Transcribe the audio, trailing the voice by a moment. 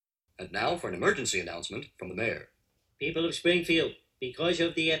And now for an emergency announcement from the mayor. People of Springfield, because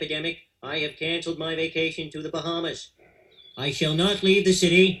of the epidemic, I have canceled my vacation to the Bahamas. I shall not leave the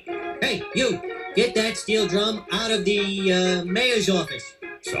city. Hey, you! Get that steel drum out of the mayor's office.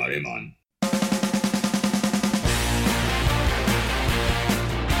 Sorry, man.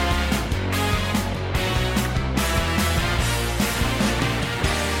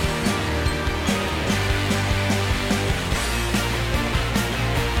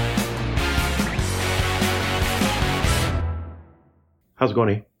 How's it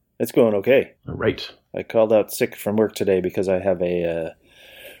going, E? It's going okay. All right. I called out sick from work today because I have a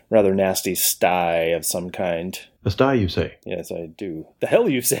rather nasty sty of some kind. A sty, you say? Yes, I do. The hell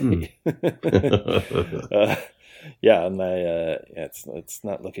you say? Yeah, it's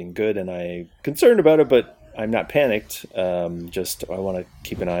not looking good, and I'm concerned about it, but I'm not panicked. Just I want to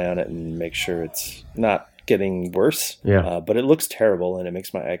keep an eye on it and make sure it's not getting worse. Yeah. But it looks terrible, and it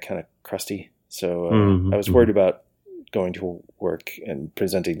makes my eye kind of crusty. So I was worried about going to work and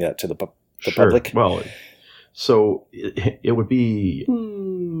presenting that to the public. Well, so it would be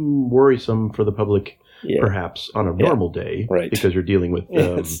worrisome for the public, perhaps, on a normal day, right? Because you're dealing with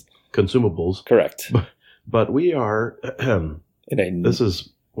consumables. Correct. But we are, this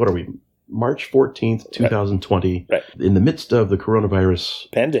is, what are we, March 14th, 2020, right. In the midst of the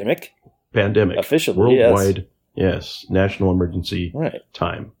coronavirus pandemic. Officially, worldwide, yes, national emergency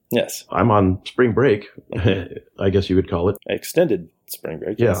time. Yes. I'm on spring break, I guess you would call it. Extended spring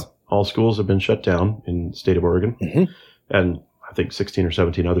break, yeah. Yes. All schools have been shut down in the state of Oregon, and I think 16 or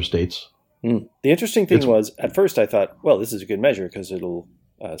 17 other states. The interesting thing was, at first I thought, well, this is a good measure because it'll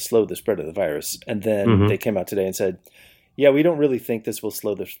slow the spread of the virus. And then they came out today and said, yeah, we don't really think this will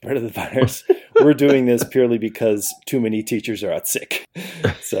slow the spread of the virus. We're doing this purely because too many teachers are out sick.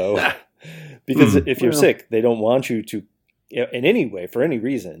 So, because if you're sick, they don't want you to, in any way, for any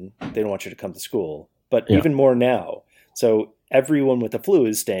reason, they don't want you to come to school. But even more now. So everyone with the flu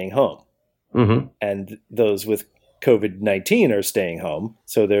is staying home. And those with COVID-19 are staying home.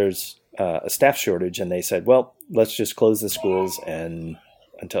 So there's a staff shortage. And they said, well, let's just close the schools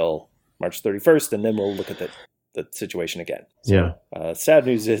until March 31st, and then we'll look at the situation again. So, sad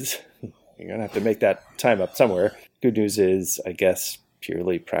news is you're going to have to make that time up somewhere. Good news is, I guess,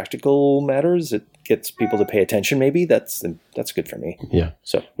 purely practical matters. It gets people to pay attention, maybe. That's good for me. Yeah.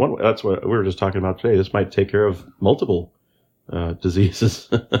 So that's what we were just talking about today. This might take care of multiple diseases,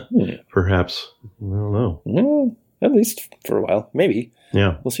 perhaps. I don't know. Well, at least for a while. Maybe.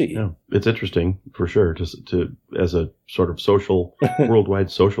 Yeah. We'll see. Yeah. It's interesting, for sure, to as a sort of social,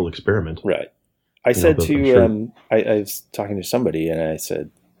 worldwide social experiment. Right. I said to, I was talking to somebody, and I said,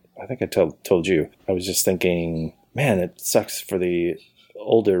 I think I told you, I was just thinking, man, it sucks for the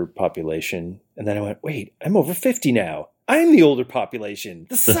older population. And then I went, wait, I'm over 50 now. I'm the older population.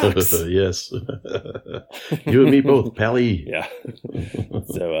 This sucks. Yes. You and me both, Pally. Yeah.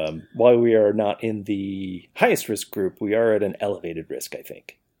 So while we are not in the highest risk group, we are at an elevated risk, I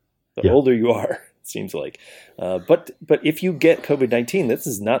think. The older you are, it seems like. But if you get COVID-19, this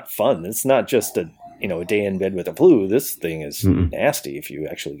is not fun. It's not just a day in bed with a flu. This thing is nasty if you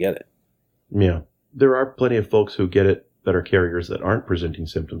actually get it. Yeah. There are plenty of folks who get it that are carriers that aren't presenting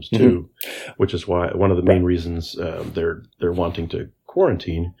symptoms too, which is why one of the main reasons they're wanting to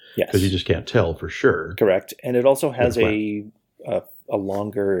quarantine, because you just can't tell for sure. Correct. And it also has a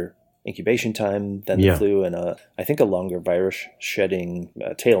longer incubation time than the flu, and I think a longer virus shedding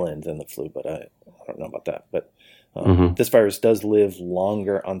tail end than the flu, but I don't know about that. But this virus does live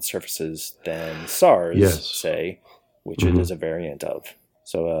longer on surfaces than SARS, say, which it is a variant of.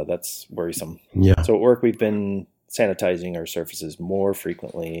 So that's worrisome. Yeah. So at work, we've been sanitizing our surfaces more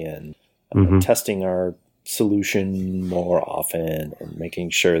frequently and testing our solution more often and making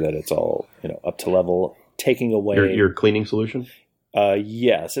sure that it's all up to level. Taking away your cleaning solution.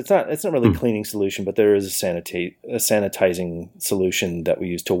 Yes, it's not really a cleaning solution, but there is a sanitizing solution that we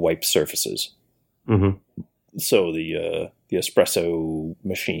use to wipe surfaces. So the espresso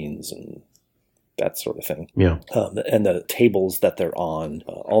machines and that sort of thing. Yeah. And the tables that they're on,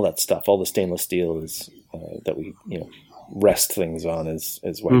 all that stuff, all the stainless steel is that we rest things on is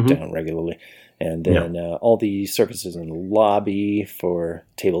wiped down regularly. And then all the surfaces in the lobby for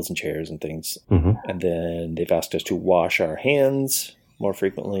tables and chairs and things. And then they've asked us to wash our hands more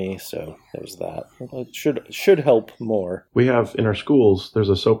frequently, so there's that. It should help more. We have in our schools, there's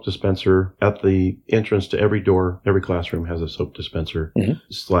a soap dispenser at the entrance to every door. Every classroom has a soap dispenser /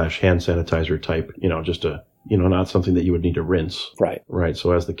 hand sanitizer type. Just not something that you would need to rinse. Right. Right.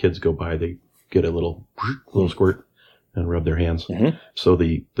 So as the kids go by, they get a little squirt and rub their hands. So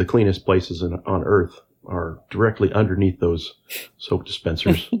the cleanest places on Earth are directly underneath those soap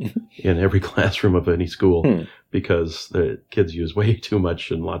dispensers in every classroom of any school because the kids use way too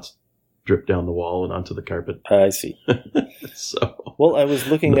much and lots drip down the wall and onto the carpet. I see. So, well, I was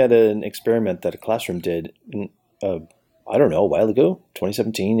looking at an experiment that a classroom did, I don't know, a while ago,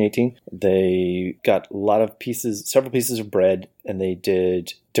 2017, 18. They got several pieces of bread, and they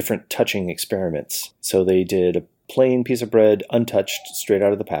did different touching experiments. So they did a plain piece of bread, untouched, straight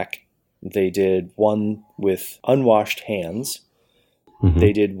out of the pack. They did one with unwashed hands. Mm-hmm.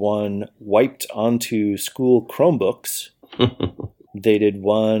 They did one wiped onto school Chromebooks. They did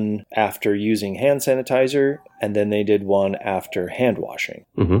one after using hand sanitizer, and then they did one after hand washing.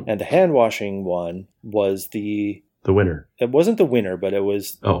 Mm-hmm. And the hand washing one was the winner. It wasn't the winner, but it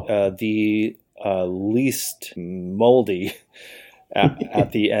was the least moldy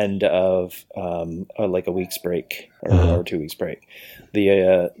at the end of like a week's break or 2 weeks break.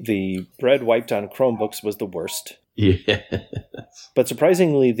 The bread wiped on Chromebooks was the worst. Yeah. But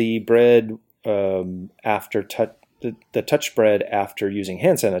surprisingly, the bread after the touch bread after using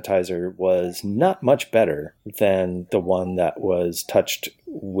hand sanitizer was not much better than the one that was touched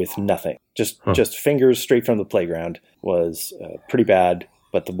with nothing. Just fingers straight from the playground was pretty bad,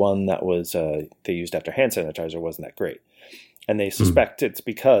 but the one that was they used after hand sanitizer wasn't that great. And they suspect it's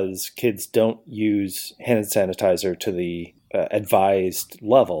because kids don't use hand sanitizer to the advised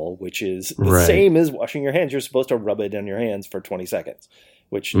level, which is the same as washing your hands. You're supposed to rub it on your hands for 20 seconds.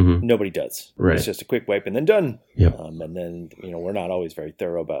 Which nobody does. Right. It's just a quick wipe and then done. Yep. And then, we're not always very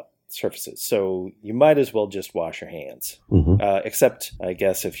thorough about surfaces. So you might as well just wash your hands. Mm-hmm. Except, I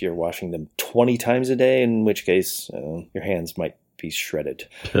guess, if you're washing them 20 times a day, in which case your hands might be shredded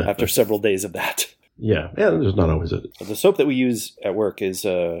after several days of that. Yeah, there's not always a... The soap that we use at work is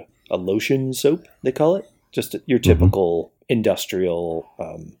a lotion soap, they call it. Just your typical industrial...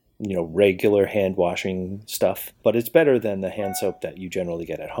 regular hand washing stuff, but it's better than the hand soap that you generally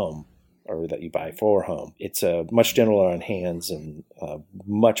get at home or that you buy for home. It's much gentler on hands and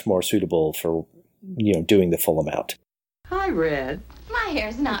much more suitable for, doing the full amount. Hi, Red. My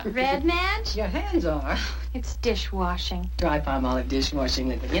hair's not red, Madge. Your hands are. It's dishwashing. Dry Palmolive dishwashing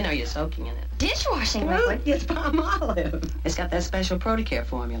liquid. You're soaking in it. Dishwashing liquid? It's Palmolive. It's got that special ProtiCare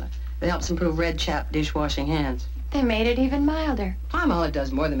formula that helps improve red chapped dishwashing hands. They made it even milder. Palmolive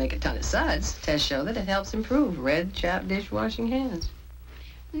does more than make a ton of suds. Tests show that it helps improve red, chapped dishwashing hands.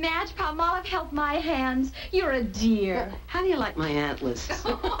 Madge, Palmolive helped my hands. You're a dear. How do you like my antlers?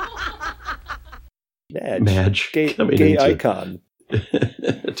 Madge gay icon.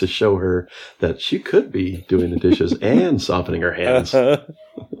 To show her that she could be doing the dishes and softening her hands. You're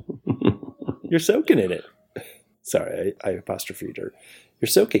soaking in it. Sorry, I apostrophed her. You're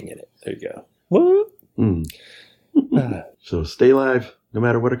soaking in it. There you go. What? So stay alive no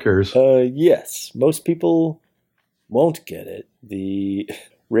matter what occurs. Yes. Most people won't get it. The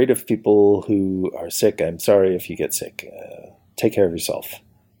rate of people who are sick, I'm sorry if you get sick. Take care of yourself.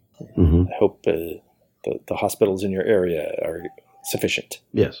 Mm-hmm. I hope the hospitals in your area are sufficient.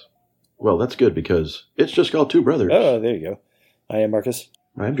 Yes. Well, that's good because it's just called Two Brothers. Oh, there you go. I am Marcus.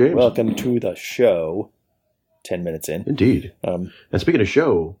 I'm James. Welcome to the show. 10 minutes in. Indeed. And speaking of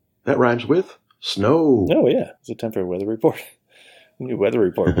show, that rhymes with snow. Oh, yeah. It's a time for a weather report. New weather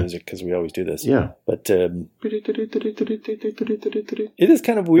report music, because we always do this. Yeah. But it is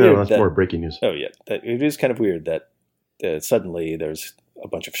kind of weird. No, that's more breaking news. Oh, yeah. It is kind of weird that suddenly there's a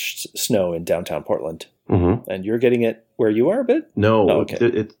bunch of snow in downtown Portland. Mm-hmm. And you're getting it where you are a bit? No,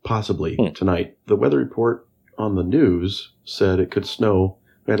 it possibly tonight. The weather report on the news said it could snow.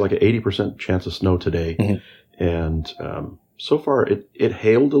 We had like an 80% chance of snow today. Mm-hmm. And so far it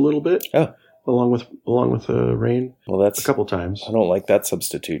hailed a little bit. Oh. Along with rain. Well, that's a couple times. I don't like that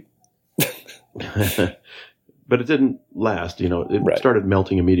substitute. But it didn't last. It started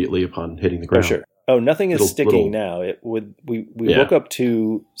melting immediately upon hitting the ground. Oh, sure. Oh, nothing is sticking now. We woke up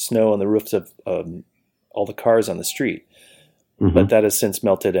to snow on the roofs of all the cars on the street, but that has since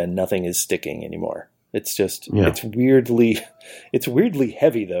melted and nothing is sticking anymore. It's just it's weirdly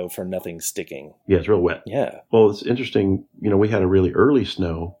heavy though for nothing sticking. Yeah, it's real wet. Yeah. Well, it's interesting. We had a really early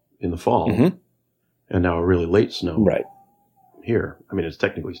snow in the fall, and now a really late snow right here. I mean, it's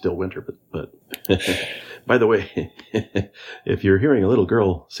technically still winter, but by the way, if you're hearing a little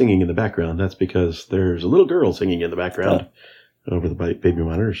girl singing in the background, that's because there's a little girl singing in the background over the baby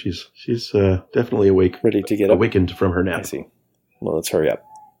monitor. She's definitely awake, ready to get awakened from her nap. I see. Well, let's hurry up.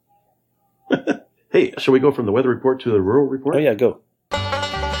 Hey, shall we go from the weather report to the rural report? Oh yeah, go.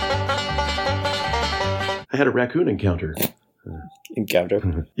 I had a raccoon encounter.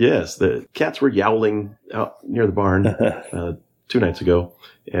 Encounter? Yes, the cats were yowling out near the barn. 2 nights ago.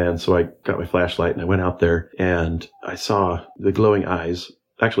 And so I got my flashlight and I went out there and I saw the glowing eyes,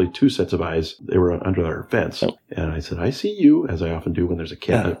 actually 2 sets of eyes. They were under our fence. Oh. And I said, I see you, as I often do when there's a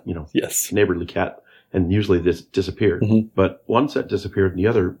cat, yes, neighborly cat. And usually this disappeared. Mm-hmm. But one set disappeared and the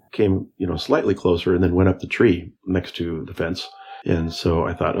other came, slightly closer and then went up the tree next to the fence. And so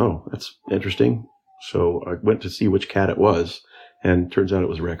I thought, oh, that's interesting. So I went to see which cat it was. And turns out it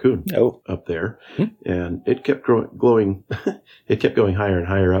was a raccoon up there. Mm-hmm. And it kept glowing. It kept going higher and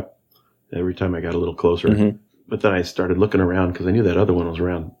higher up every time I got a little closer. Mm-hmm. But then I started looking around because I knew that other one was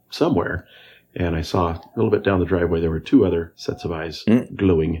around somewhere. And I saw a little bit down the driveway, there were 2 other sets of eyes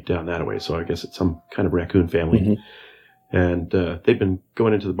glowing down that way. So I guess it's some kind of raccoon family. Mm-hmm. And they've been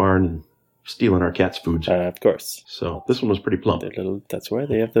going into the barn and stealing our cat's food. Of course. So this one was pretty plump. That's why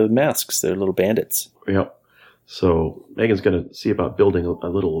they have the masks. They're little bandits. Yep. So Megan's going to see about building a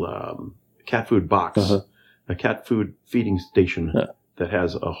little cat food box, a cat food feeding station that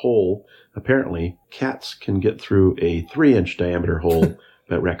has a hole. Apparently, cats can get through a 3-inch diameter hole,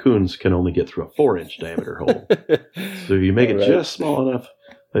 but raccoons can only get through a 4-inch diameter hole. So you make it just small enough,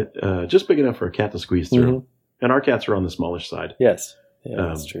 just big enough for a cat to squeeze through. Mm-hmm. And our cats are on the smallish side. Yes. Yeah,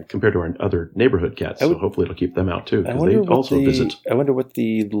 that's true. Compared to our other neighborhood cats. So hopefully it'll keep them out too, because they also visit. I wonder what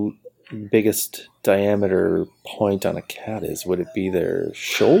the biggest diameter point on a cat is. Would it be their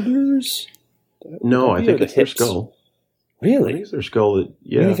shoulders? No, I think it's their skull. Really? I think it's their skull.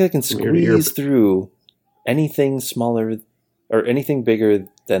 Yeah. I think I can squeeze through anything smaller or anything bigger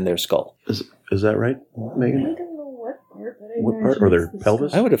than their skull. Is that right, Megan? I don't know what part, but what part? Or their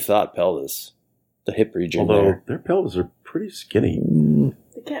pelvis? I would have thought pelvis. The hip region. Although their pelvis are pretty skinny.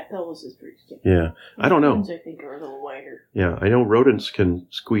 The cat pelvis is pretty skinny. Yeah. I don't know. I think are a little wider. Yeah. I know rodents can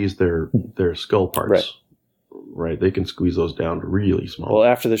squeeze their skull parts. Right. They can squeeze those down to really small. Well,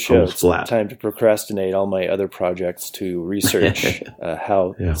 after the show, it's time to procrastinate all my other projects to research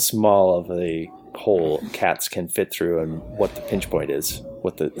how small of a hole cats can fit through and what the pinch point is.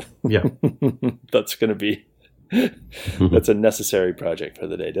 That's going to be... That's a necessary project for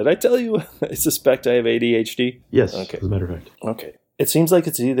the day. Did I tell you I suspect I have ADHD? Yes, okay. As a matter of fact. Okay. It seems like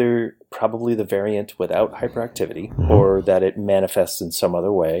it's either probably the variant without hyperactivity or that it manifests in some other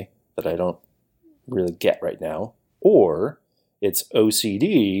way that I don't really get right now, or it's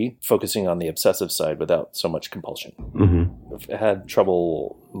OCD focusing on the obsessive side without so much compulsion. Mm-hmm. I've had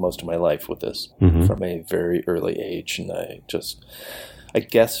trouble most of my life with this from a very early age, and I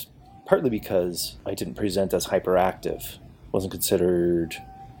guess partly because I didn't present as hyperactive, wasn't considered,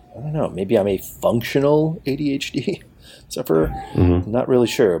 I don't know, maybe I'm a functional ADHD sufferer. Mm-hmm. Not really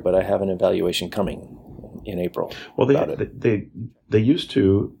sure, but I have an evaluation coming in April. Well, they used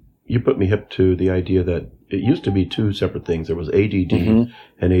to, you put me hip to the idea that it used to be 2 separate things. There was ADD and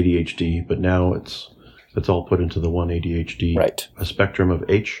ADHD, but now it's all put into the one ADHD. Right. A spectrum of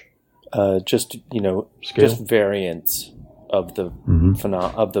H? Just variants of the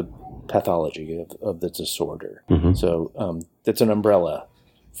of the pathology of the disorder. Mm-hmm. So it's an umbrella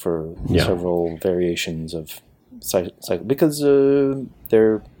for several variations of cycle because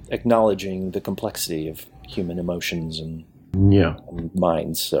they're acknowledging the complexity of human emotions and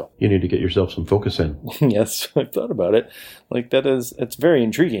minds. So you need to get yourself some Focusyn. Yes, I've thought about it. It's very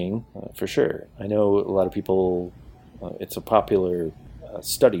intriguing for sure. I know a lot of people. It's a popular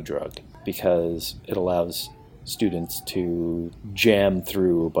study drug because it allows students to jam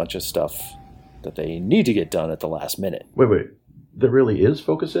through a bunch of stuff that they need to get done at the last minute. Wait. There really is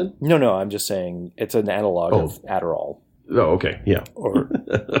Focusyn? No, I'm just saying it's an analog of Adderall. Oh, okay, yeah. Or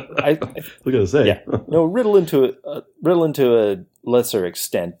I was going to say. Yeah. No, Ritalin to a lesser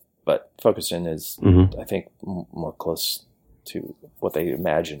extent, but Focusyn is, I think, more close to what they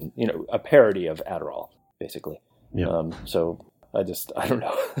imagine. A parody of Adderall, basically. Yeah. So I don't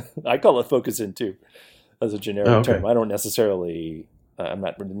know. I call it Focusyn too, as a generic term. I'm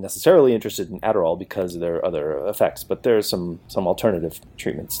not necessarily interested in Adderall because there are other effects, but there are some alternative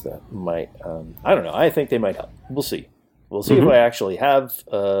treatments that might, I don't know, I think they might help. We'll see. We'll see if I actually have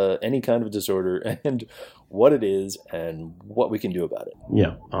any kind of disorder and what it is and what we can do about it.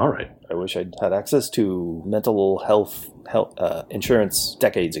 Yeah, all right. I wish I'd had access to mental health insurance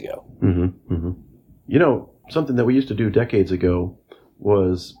decades ago. Mm-hmm, mm-hmm. Something that we used to do decades ago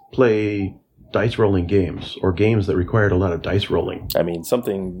was play dice rolling games or games that required a lot of dice rolling. I mean,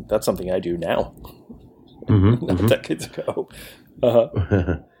 that's something I do now. Mm-hmm, decades ago.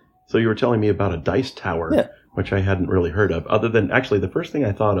 So you were telling me about a dice tower, which I hadn't really heard of, other than actually the first thing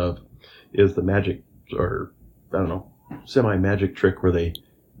I thought of is the magic, or I don't know, semi-magic trick where they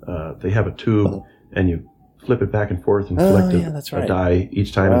have a tube and you flip it back and forth and collect a die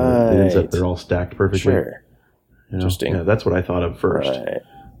each time, and it ends up they're all stacked perfectly. Sure. Interesting. Yeah, that's what I thought of first. Right.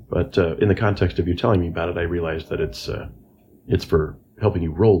 But in the context of you telling me about it, I realized that it's for helping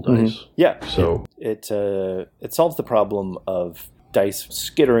you roll dice. Mm-hmm. Yeah. So it solves the problem of dice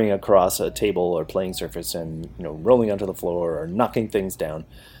skittering across a table or playing surface and rolling onto the floor or knocking things down.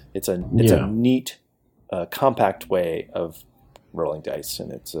 It's a neat, compact way of rolling dice,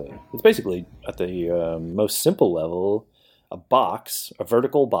 and it's basically at the most simple level a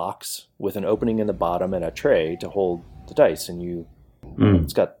vertical box with an opening in the bottom and a tray to hold the dice, and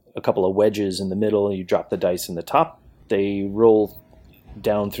it's got a couple of wedges in the middle, and you drop the dice in the top. They roll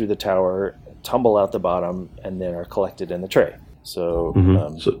down through the tower, tumble out the bottom, and then are collected in the tray. So,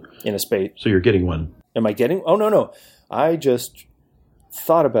 in a space. So you're getting one. Am I getting? Oh, no. I just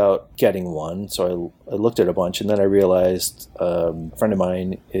thought about getting one, so I looked at a bunch, and then I realized a friend of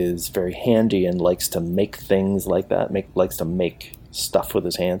mine is very handy and likes to make things like that, likes to make stuff with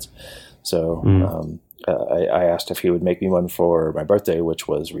his hands. So I asked if he would make me one for my birthday, which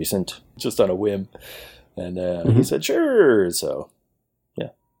was recent, just on a whim. And he said, sure. So, yeah,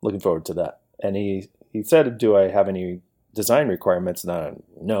 looking forward to that. And he said, do I have any design requirements?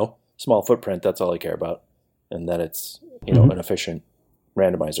 No. Small footprint, that's all I care about. And that it's, an efficient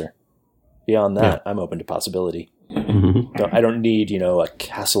randomizer. Beyond that, I'm open to possibility. I don't need, a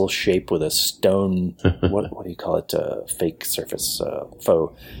castle shape with a stone, what do you call it, fake surface,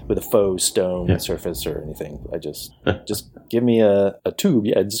 faux, with a faux stone surface or anything. I just give me a tube.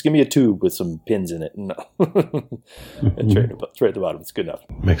 Yeah, just give me a tube with some pins in it. And it's right at the bottom. It's good enough.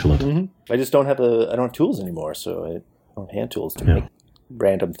 Excellent. I just don't have tools anymore, so I don't have hand tools to make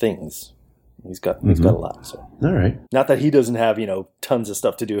random things. He's got a lot. So. All right. Not that he doesn't have, tons of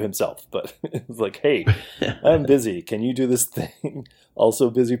stuff to do himself, but it's like, hey, I'm busy. Can you do this thing?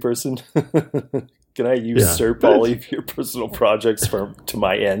 Also busy person. Can I usurp all of your personal projects to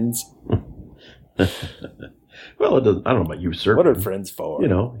my ends? Well, I don't know about usurp. What are friends for?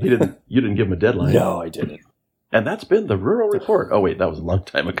 You didn't give him a deadline. No, I didn't. And that's been the Rural Report. Oh, wait, that was a long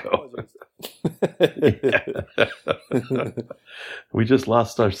time ago. We just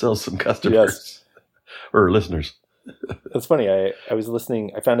lost ourselves some customers or listeners. That's funny. I was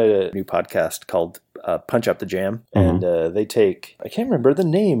listening. I found a new podcast called Punch Up the Jam, and they take, I can't remember the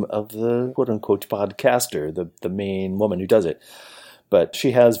name of the quote unquote podcaster, the main woman who does it, but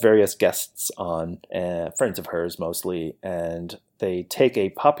she has various guests on, friends of hers mostly, and they take a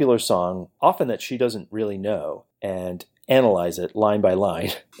popular song, often that she doesn't really know, and analyze it line by line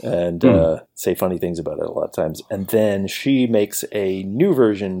and say funny things about it a lot of times. And then she makes a new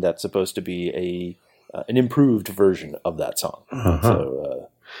version that's supposed to be an improved version of that song. So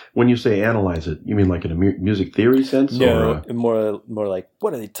when you say analyze it, you mean like in a music theory sense? No, more like,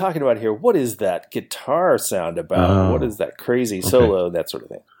 what are they talking about here? What is that guitar sound about? What is that crazy solo? That sort of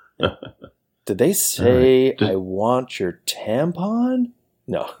thing. Did they say, I want your tampon?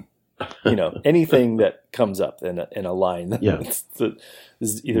 No. Anything that comes up in a line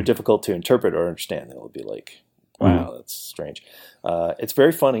is either difficult to interpret or understand. It'll be like, wow, that's strange. It's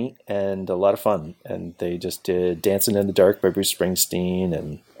very funny and a lot of fun. And they just did Dancing in the Dark by Bruce Springsteen.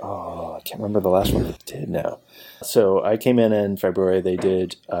 And, I can't remember the last one they did now. So I came in February. They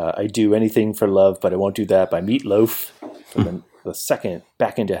did I Do Anything for Love, But I Won't Do That by Meat Loaf. And the second,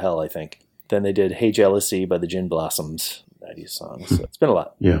 Back into Hell, I think. Then they did Hey Jealousy by the Gin Blossoms. 90s songs. So it's been a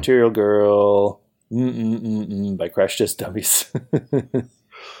lot. Yeah. Material Girl, by Crash Test Dummies.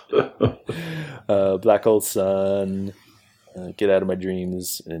 Black Hole Sun, Get Out of My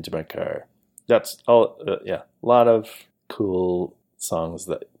Dreams and Into My Car. That's all. A lot of cool songs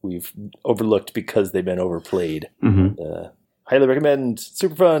that we've overlooked because they've been overplayed. Highly recommend.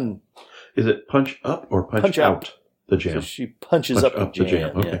 Super fun. Is it Punch Up or Punch Out the Jam? So she punches up the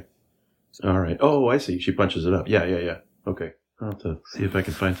jam. Okay. Yeah. All right. Oh, I see. She punches it up. Yeah. Okay. I'll have to see if I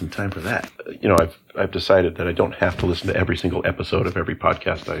can find some time for that. I've decided that I don't have to listen to every single episode of every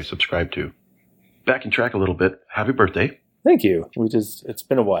podcast I subscribe to. Back in track a little bit. Happy birthday. Thank you. It's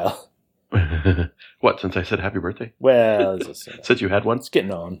been a while. What, since I said happy birthday? Well, since you had one? It's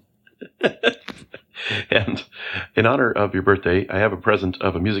getting on. And in honor of your birthday, I have a present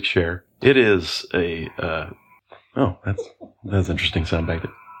of a music share. It is that's interesting sound back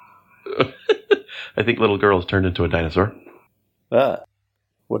there. I think little girl has turned into a dinosaur. What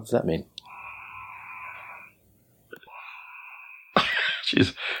does that mean?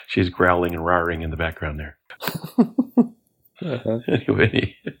 She's growling and roaring in the background there.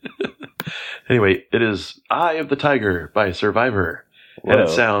 Anyway, it is Eye of the Tiger by Survivor. Whoa. And it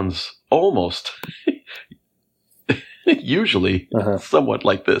sounds almost usually somewhat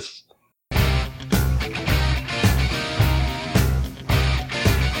like this.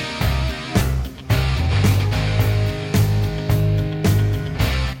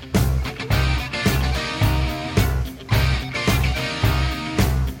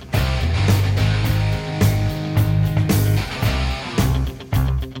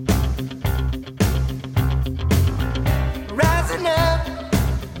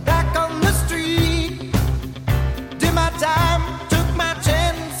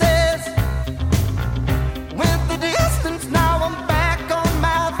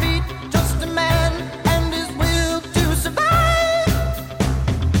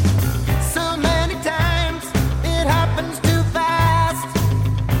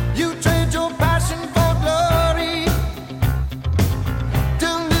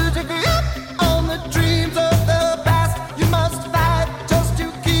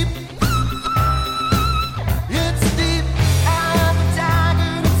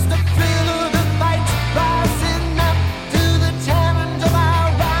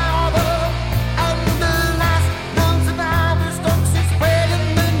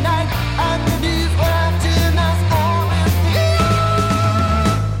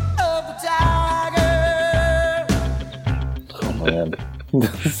 man.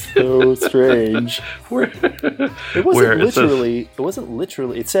 So strange. It wasn't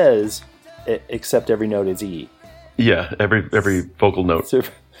literally. It says, except every note is E. Yeah, every vocal note. So,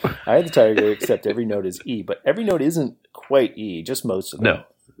 I had the tiger except every note is E, but every note isn't quite E, just most of them. No.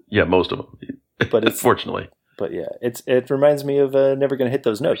 Yeah, most of them. But it's fortunately. But yeah, it reminds me of Never Gonna Hit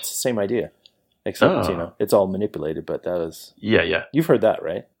Those Notes. Same idea. Except, it's all manipulated, but that was... Yeah. You've heard that,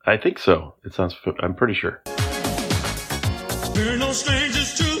 right? I think so. I'm pretty sure. We're no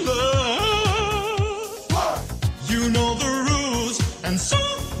strangers to love. You know the rules, and so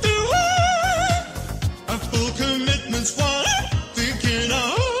do I. A full commitment's what I'm thinking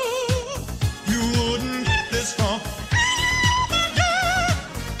of. You wouldn't get this far.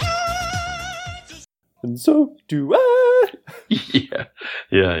 And so do I. Yeah.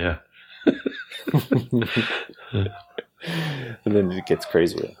 And then it gets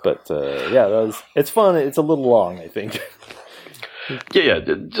crazier. But it's fun. It's a little long, I think. Yeah.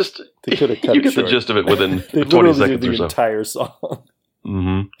 Just they could have cut you get short. the gist of it within they 20 seconds do or so. The entire song.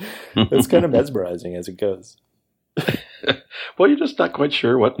 Mm-hmm. It's kind of mesmerizing as it goes. Well, you're just not quite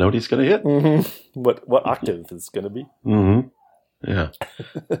sure what note he's going to hit. Mm-hmm. What octave it's going to be. Mm-hmm. Yeah.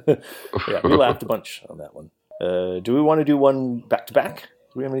 Yeah, we laughed a bunch on that one. Do we want to do one back to back?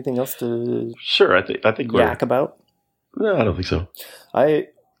 Do we have anything else to? Sure, I think yak about. No, I don't think so.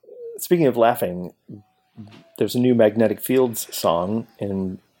 Speaking of laughing, there's a new Magnetic Fields song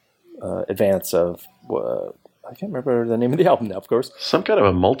in advance of. I can't remember the name of the album now. Of course, some kind of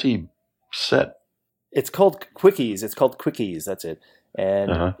a multi-set. It's called Quickies. That's it.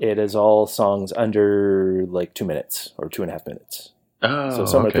 And it is all songs under like 2 minutes or 2.5 minutes. Oh, so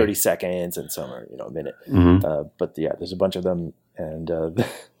some are 30 seconds and some are a minute. Mm-hmm. But yeah, there's a bunch of them. And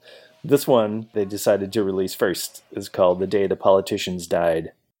this one they decided to release first is called "The Day the Politicians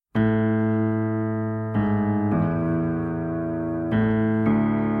Died."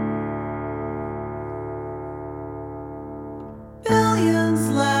 Billions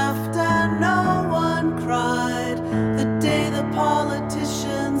laughed and no one cried the day the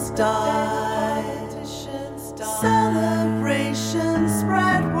politicians died. Celebration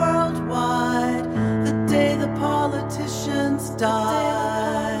spread worldwide the day the politicians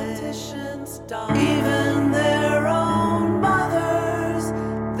died. Even their own mothers,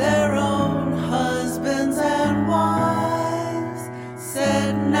 their own husbands and wives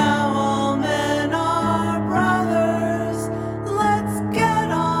said, "Now all men are brothers. Let's get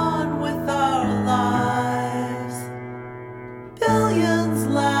on with our lives." Billions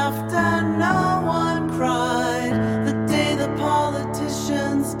laughed and no one cried the day the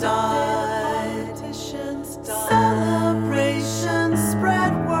politicians died. Celebration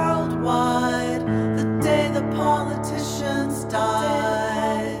spread worldwide the day the politicians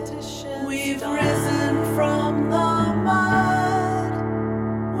died. We've risen from the mud.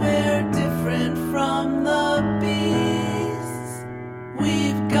 We're different from the beasts.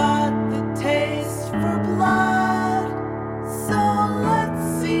 We've got the taste for blood. So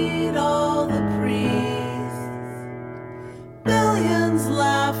let's eat all the priests. Billions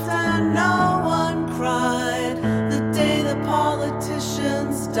laughed and no one cried the day the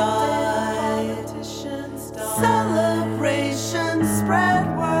politicians died. Celebration spread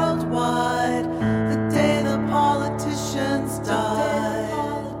worldwide the day the politicians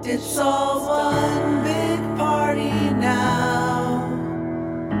died. It's all one big party now,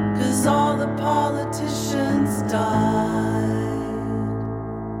 'cause all the politicians died.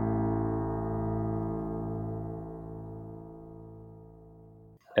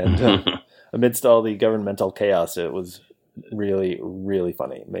 And amidst all the governmental chaos, it was really, really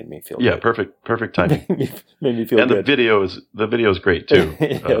funny. It made me feel good. perfect timing. made me feel and good. And the video is great too.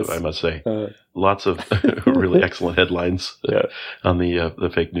 Yes. I must say, lots of really excellent headlines on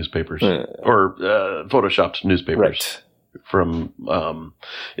the fake newspapers or photoshopped newspapers. Right. From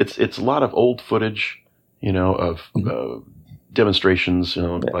it's a lot of old footage, of demonstrations,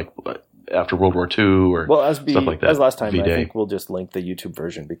 like after World War II or stuff like that. As last time, V-Day. I think we'll just link the YouTube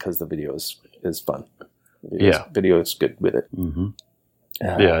version because the video is fun. Video is good with it. Mm-hmm.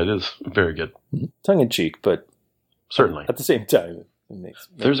 Yeah, it is very good. Tongue in cheek, but certainly at the same time, it makes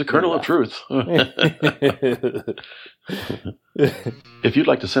there's a kernel of truth. If you'd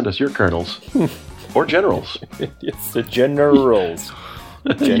like to send us your kernels or generals, yes, the generals.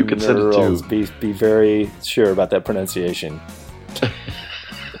 You can send it to. Be very sure about that pronunciation.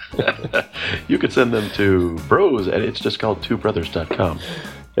 You could send them to bros at itsjustcalled2brothers.com.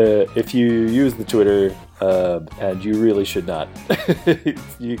 If you use the Twitter, and you really should not,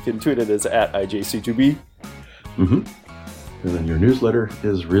 you can tweet it as @IJC2B. Mm-hmm. And then your newsletter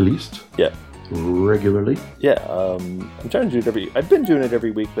is released. Yeah. regularly. Yeah, I'm trying to do it I've been doing it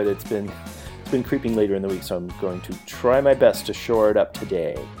every week, but it's been creeping later in the week, so I'm going to try my best to shore it up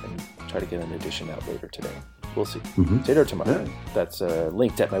today and try to get an edition out later today. We'll see. Today or tomorrow. Yeah. That's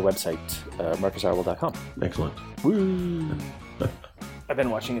linked at my website, marcusarwell.com. Excellent. Woo! I've been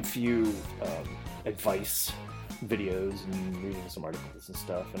watching a few advice videos and reading some articles and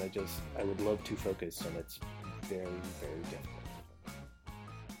stuff, and I would love to focus, and it's very, very difficult.